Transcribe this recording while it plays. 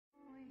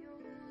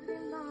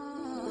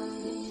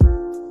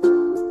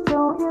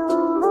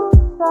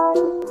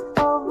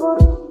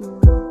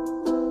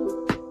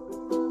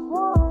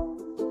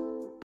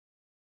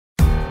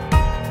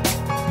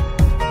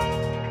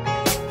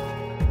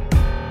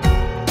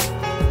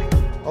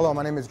Hello,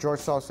 my name is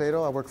George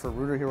Salcedo. I work for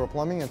Rooter Hero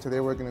Plumbing, and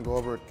today we're going to go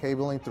over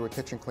cabling through a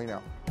kitchen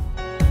cleanout.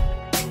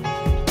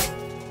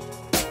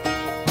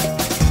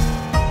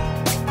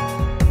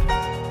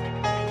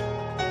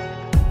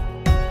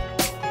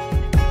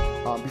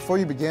 Before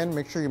you begin,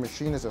 make sure your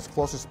machine is as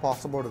close as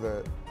possible to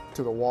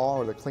the wall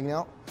or the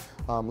cleanout.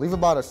 Leave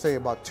about, say,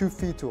 about 2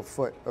 feet to a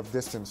foot of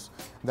distance.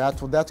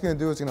 What that's going to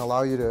do is going to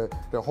allow you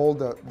to hold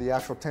the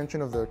actual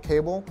tension of the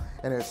cable,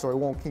 and so it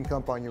won't kink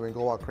up on you and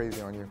go out crazy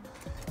on you.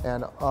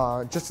 And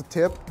just a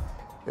tip,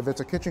 if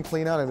it's a kitchen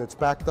cleanout and it's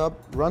backed up,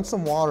 run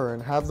some water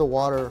and have the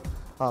water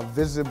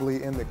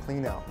visibly in the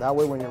cleanout. That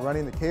way when you're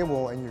running the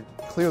cable and you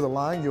clear the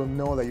line, you'll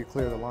know that you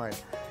clear the line.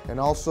 And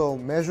also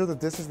measure the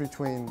distance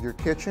between your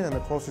kitchen and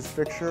the closest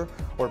fixture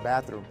or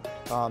bathroom.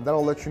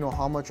 That'll let you know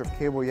how much of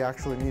cable you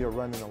actually need to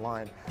run in the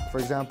line. For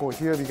example,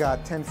 here we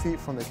got 10 feet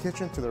from the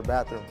kitchen to their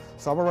bathroom.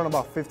 So I'm gonna run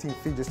about 15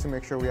 feet just to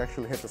make sure we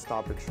actually hit the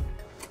stoppage.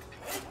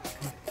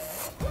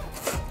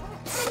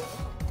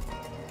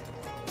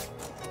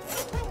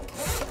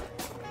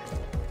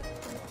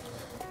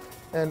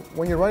 And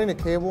when you're running a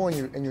cable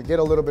and you get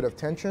a little bit of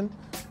tension,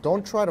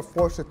 don't try to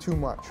force it too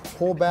much.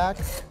 Pull back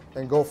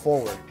and go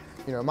forward.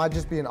 You know, it might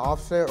just be an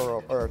offset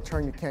or a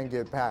turn you can't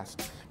get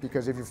past.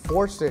 Because if you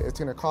force it, it's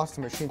going to cause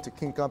the machine to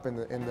kink up in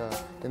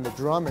the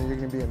drum, and you're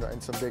going to be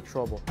in some big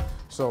trouble.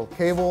 So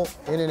cable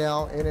in and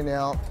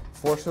out,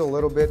 force it a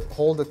little bit,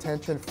 hold the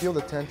tension, feel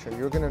the tension.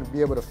 You're going to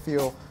be able to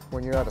feel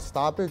when you're at a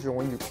stoppage or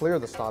when you clear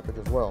the stoppage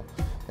as well.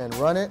 And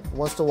run it,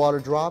 once the water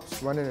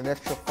drops, run it an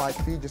extra 5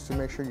 feet just to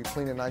make sure you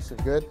clean it nice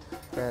and good,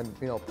 and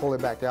pull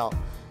it back out.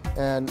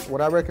 And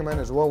what I recommend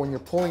as well, when you're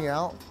pulling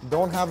out,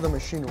 don't have the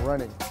machine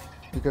running.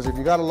 Because if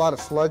you got a lot of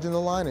sludge in the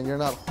line and you're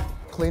not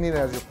cleaning it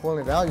as you're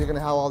pulling it out, you're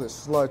gonna have all this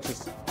sludge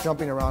just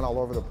jumping around all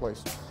over the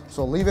place.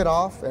 So leave it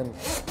off and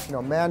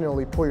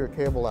manually pull your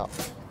cable out.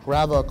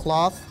 Grab a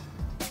cloth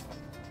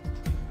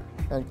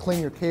and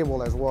clean your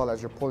cable as well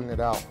as you're pulling it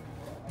out.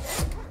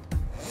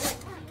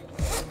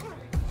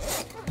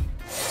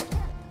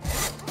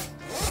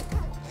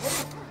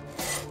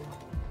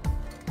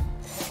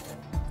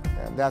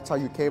 And that's how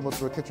you cable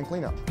through a kitchen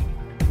cleanout.